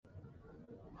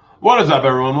What is up,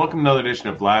 everyone? Welcome to another edition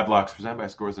of Live Locks presented by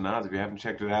Scores and Odds. If you haven't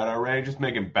checked it out already, just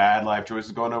making bad life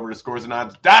choices, going over to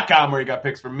scoresandodds.com where you got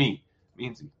picks from me,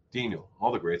 Meansy, Daniel,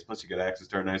 all the greats. Plus, you get access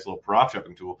to our nice little prop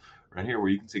shopping tool right here where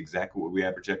you can see exactly what we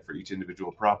have project for each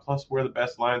individual prop, plus where the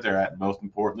best lines are at. And most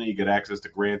importantly, you get access to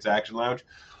Grant's Action Lounge.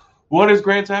 What is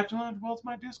Grant's Action Lounge? Well, it's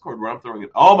my Discord where I'm throwing in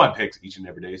all my picks each and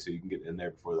every day so you can get in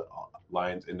there before the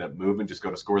lines end up moving. Just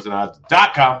go to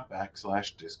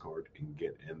scoresandodds.com/Discord and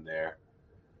get in there.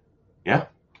 Yeah.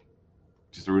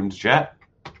 Just threw it into chat.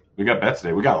 We got bets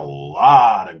today. We got a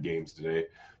lot of games today.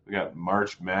 We got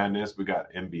March Madness. We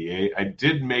got NBA. I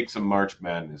did make some March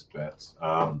Madness bets.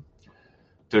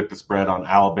 Took the spread on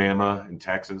Alabama and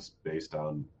Texas based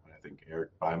on what I think Eric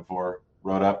Beimfor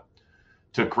wrote up.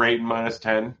 Took Creighton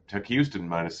 -10. Took Houston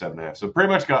 -7.5. So pretty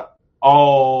much got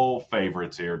all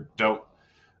favorites here.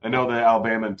 I know the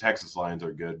Alabama and Texas lines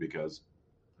are good because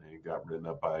they got written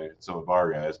up by some of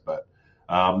our guys, but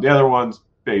the other ones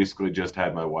basically just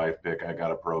had my wife pick. I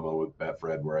got a promo with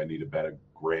Betfred where I need to bet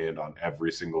 $1,000 on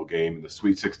every single game in the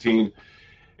Sweet 16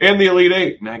 and the Elite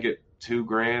Eight, and I get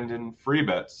 $2,000 in free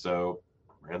bets. So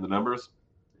ran the numbers.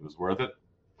 It was worth it.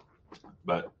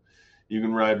 But you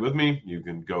can ride with me. You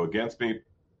can go against me.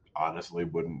 Honestly,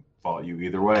 wouldn't fault you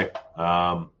either way.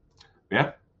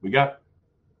 Yeah, we got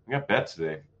bets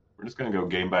today. We're just going to go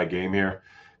game by game here.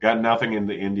 Got nothing in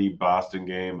the Indy-Boston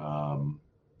game.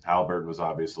 Halliburton was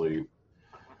obviously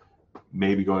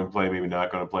maybe going to play, maybe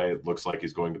not going to play. It looks like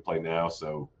he's going to play now.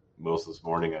 So most of this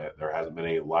morning, there hasn't been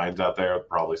any lines out there.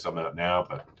 Probably some out now,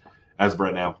 but as of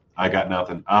right now, I got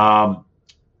nothing.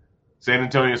 San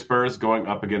Antonio Spurs going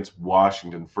up against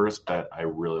Washington. First bet I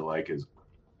really like is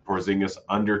Porzingis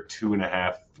under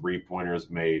 2.5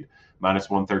 3-pointers made.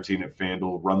 -113 at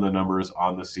FanDuel. Run the numbers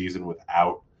on the season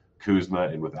without Kuzma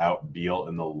and without Beal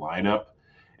in the lineup.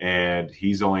 And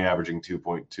he's only averaging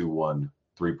 2.21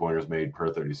 3-pointers made per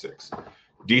 36.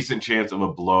 Decent chance of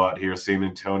a blowout here. San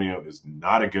Antonio is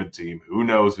not a good team. Who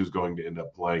knows who's going to end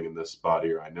up playing in this spot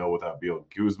here? I know without Beal and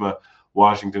Kuzma,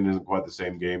 Washington isn't quite the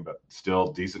same game, but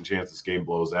still decent chance this game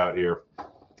blows out here.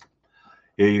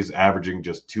 He's averaging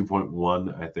just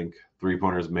 2.1, I think,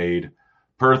 3-pointers made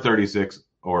per 36,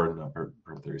 or not per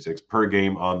 36, per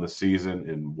game on the season.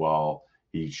 And while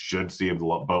he should see a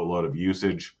boatload of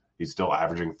usage, he's still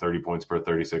averaging 30 points per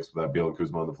 36 without Beal and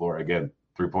Kuzma on the floor. Again,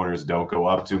 3-pointers don't go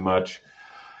up too much.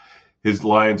 His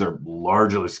lines are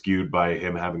largely skewed by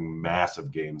him having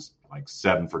massive games, like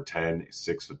 7 for 10,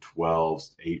 6 for 12,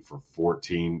 8 for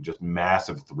 14, just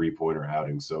massive 3-pointer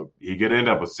outings. So he could end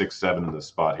up with 6-7 in this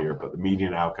spot here, but the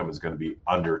median outcome is going to be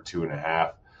under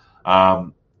 2.5.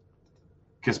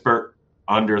 Kispert,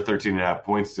 under 13.5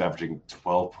 points, is averaging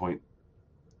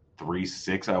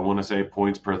 12.36, I want to say,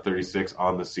 points per 36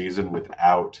 on the season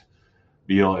without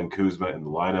Beal and Kuzma in the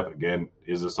lineup. Again,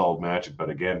 is a solid matchup,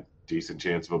 but again, decent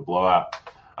chance of a blowout.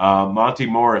 Monty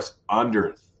Morris,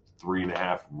 under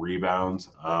 3.5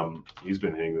 rebounds. He's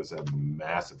been hitting this at a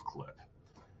massive clip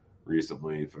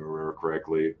recently, if I remember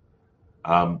correctly.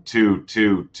 2,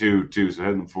 2, 2, 2. So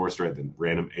hitting 4 straight, then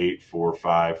random 8, 4,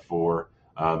 5, 4,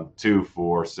 2,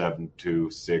 4, 7, 2,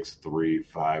 6, 3,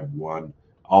 5, 1,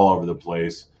 all over the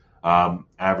place.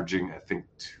 Averaging, I think,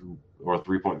 2 or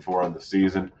 3.4 on the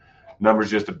season. Numbers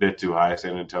just a bit too high.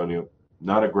 San Antonio,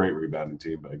 not a great rebounding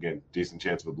team, but again, decent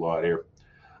chance of a blowout here.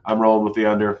 I'm rolling with the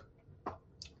under.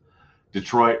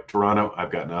 Detroit, Toronto,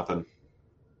 I've got nothing.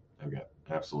 I've got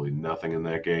absolutely nothing in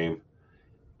that game.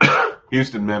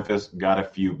 Houston, Memphis, got a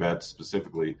few bets,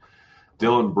 specifically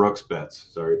Dylan Brooks bets.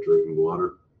 Sorry, drinking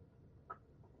water.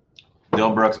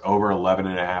 Dylan Brooks over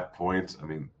 11.5 points. I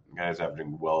mean, the guy's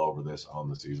averaging well over this on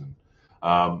the season.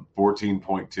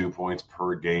 14.2 points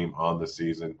per game on the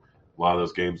season. A lot of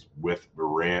those games with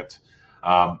Morant,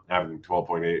 averaging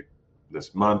 12.8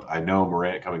 this month. I know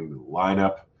Morant coming to the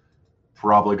lineup,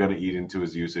 probably going to eat into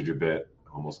his usage a bit.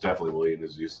 Almost definitely will eat into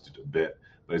his usage a bit.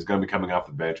 But he's going to be coming off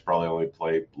the bench, probably only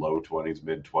play low 20s,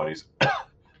 mid 20s,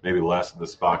 maybe less in the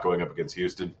spot going up against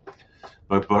Houston.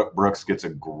 But Brooks gets a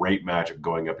great matchup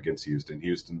going up against Houston.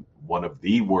 Houston, one of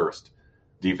the worst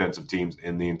defensive teams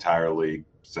in the entire league,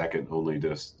 second only to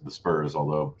the Spurs,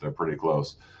 although they're pretty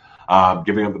close.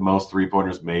 Giving up the most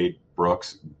 3-pointers made.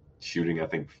 Brooks shooting, I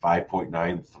think, 5.9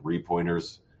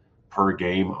 3-pointers per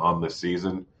game on the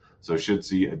season. So should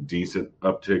see a decent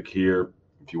uptick here.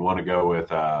 If you want to go with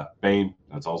Bane,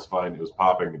 that's also fine. It was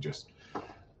popping. It just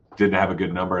didn't have a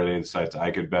good number at any sites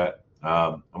I could bet.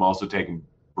 I'm also taking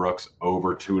Brooks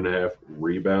over 2.5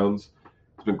 rebounds.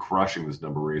 He's been crushing this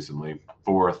number recently.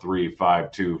 4, 3,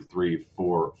 5, 2, 3,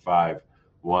 4, 5,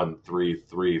 1, 3,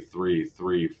 3, 3,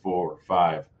 3, 4,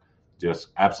 5. Just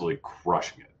absolutely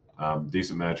crushing it.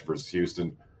 Decent match versus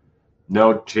Houston.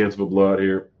 No chance of a blowout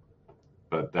here,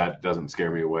 but that doesn't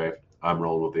scare me away. I'm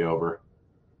rolling with the over.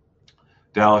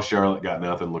 Dallas, Charlotte got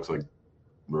nothing. Looks like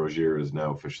Rozier is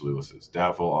now officially listed as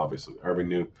doubtful. Obviously, Irving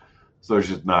knew. So there's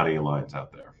just not any lines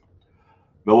out there.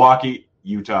 Milwaukee,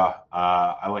 Utah.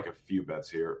 I like a few bets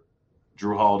here.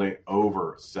 Drew Holiday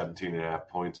over 17.5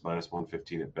 points, minus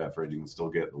 115 at Betfred. You can still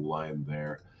get the line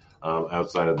there.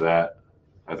 Outside of that,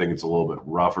 I think it's a little bit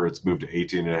rougher. It's moved to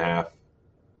 18.5.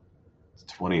 It's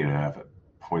 20.5 at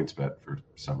PointsBet for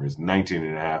some reason.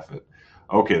 19.5 at.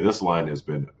 Okay, this line has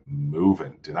been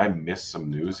moving. Did I miss some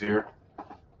news here?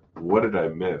 What did I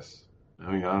miss?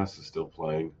 I mean, Giannis is still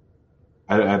playing.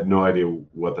 I have no idea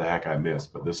what the heck I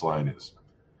missed, but this line is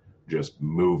just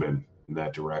moving in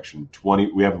that direction.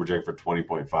 20. We have a project for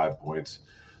 20.5 points.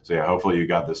 So yeah, hopefully you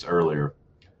got this earlier.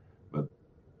 But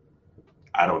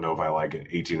I don't know if I like it.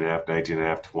 18.5,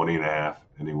 19.5, 20.5,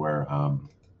 anywhere.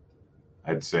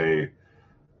 I'd say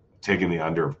taking the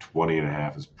under of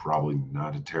 20.5 is probably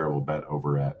not a terrible bet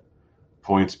over at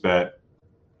PointsBet.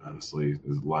 Honestly,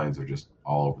 the lines are just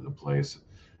all over the place.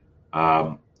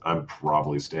 I'm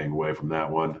probably staying away from that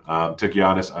one. Took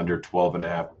Giannis under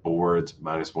 12.5 boards,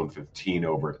 minus 115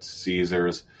 over at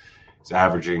Caesars. It's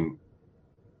averaging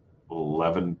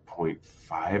 11.5,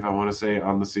 I want to say,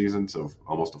 on the season, so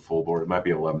almost a full board. It might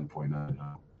be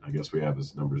 11.9. I guess we have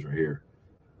his numbers right here.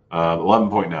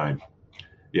 11.9.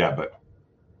 Yeah, but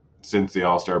since the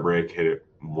All-Star break, hit it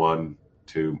 1,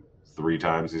 2, 3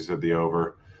 times. He said the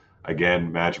over.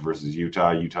 Again, match versus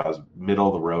Utah. Utah's middle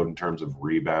of the road in terms of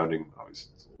rebounding.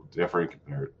 Obviously, it's a little different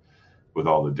compared with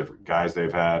all the different guys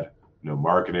they've had. No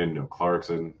Markkanen, no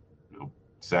Clarkson, no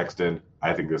Sexton.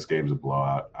 I think this game's a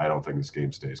blowout. I don't think this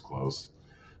game stays close.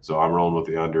 So I'm rolling with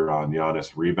the under on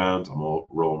Giannis rebounds. I'm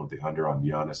rolling with the under on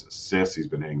Giannis assists. He's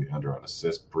been hitting the under on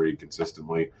assists pretty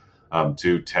consistently.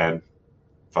 2, 10,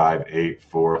 5, 8,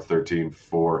 4, 13,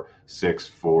 4, 6,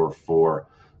 4, 4.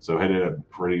 So hit it a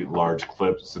pretty large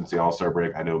clip since the All-Star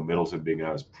break. I know Middleton being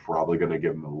out is probably going to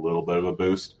give him a little bit of a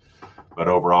boost. But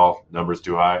overall, numbers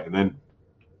too high. And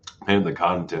then the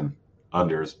Connaughton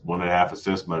unders, 1.5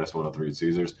 assists, minus 103 at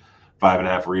Caesars.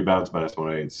 5.5 rebounds, minus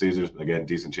 108 at Caesars. Again,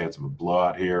 decent chance of a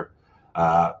blowout here.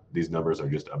 These numbers are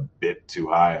just a bit too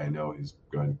high. I know he's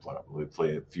going to probably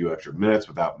play a few extra minutes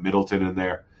without Middleton in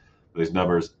there. These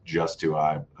numbers just too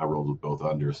high. I rolled with both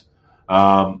unders.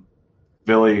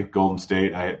 Philly, Golden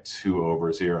State. I had 2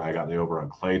 overs here. I got the over on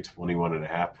Clay,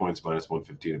 21.5 points, minus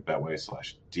 115 at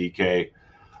Betway/DK.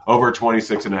 Over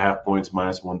 26.5 points,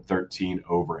 minus 113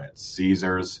 over at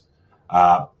Caesars.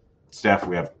 Steph,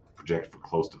 we have projected for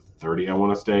close to 30. I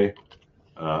want to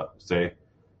say.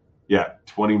 Yeah,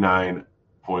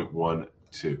 29.12.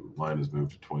 Line has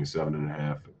moved to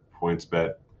 27.5.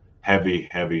 PointsBet.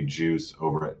 Heavy juice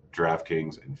over at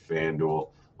DraftKings and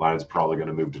FanDuel. Line's probably going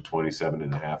to move to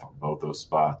 27.5 on both those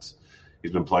spots.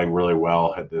 He's been playing really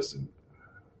well. Hit this in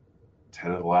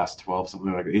 10 of the last 12,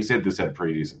 something like that. He's hit this at a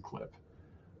pretty decent clip.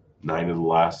 9 of the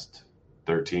last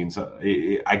 13. So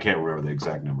I can't remember the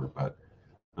exact number, but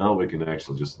well, we can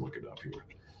actually just look it up here.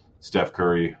 Steph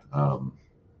Curry,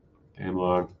 game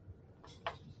log.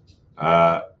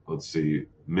 Let's see.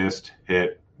 Missed,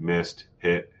 hit, missed,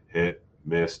 hit,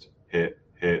 missed, hit.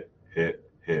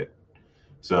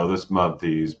 So this month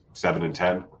he's 7 and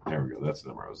 10. There we go. That's the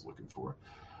number I was looking for.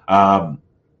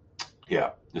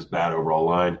 Yeah, just bad overall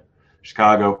line.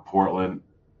 Chicago, Portland.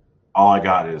 All I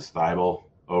got is Thibault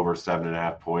over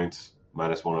 7.5 points,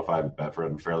 minus 105 at Betfred.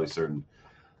 I'm fairly certain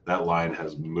that line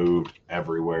has moved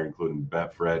everywhere, including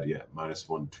Betfred. Yeah, minus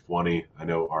 120. I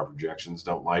know our projections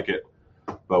don't like it,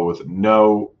 but with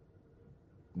no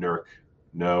Nurk,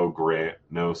 no Grant,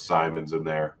 no Simons in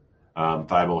there,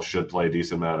 Thibault should play a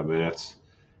decent amount of minutes.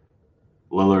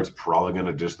 Lillard's probably going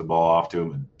to dish the ball off to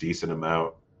him a decent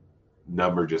amount.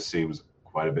 Number just seems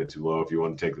quite a bit too low. If you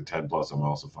want to take the 10 plus, I'm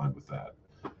also fine with that.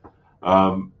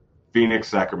 Phoenix,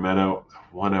 Sacramento.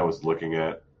 One I was looking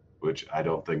at, which I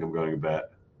don't think I'm going to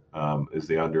bet, is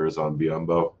the unders on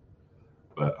Biyombo.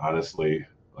 But honestly,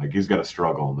 like, he's going to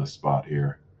struggle in this spot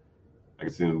here. I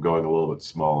can see him going a little bit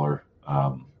smaller.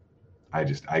 I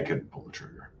couldn't pull the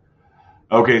trigger.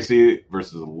 OKC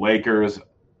versus the Lakers.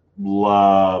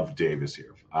 Love Davis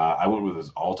here. I went with his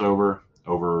alt over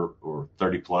or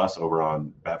 30 plus over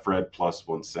on Betfred, plus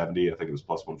 170. I think it was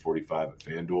plus 145 at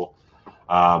FanDuel.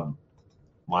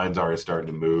 Line's already starting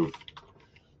to move.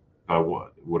 I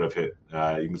would have hit.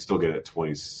 You can still get it at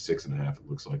 26.5. It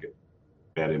looks like it.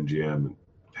 BetMGM,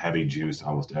 heavy juice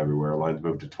almost everywhere. Line's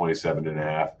moved to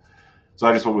 27.5. So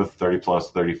I just went with 30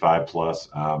 plus, 35 plus.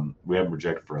 We haven't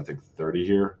projected for, I think, 30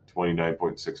 here,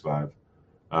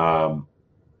 29.65.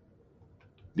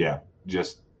 Yeah,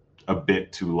 just a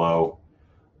bit too low.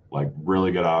 Like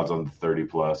really good odds on the 30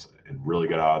 plus and really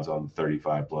good odds on the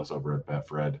 35 plus over at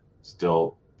Betfred.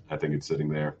 Still, I think it's sitting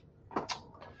there.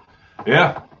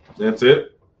 Yeah, that's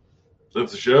it.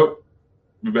 That's the show.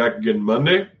 Be back again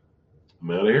Monday.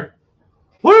 I'm out of here.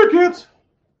 Later, kids.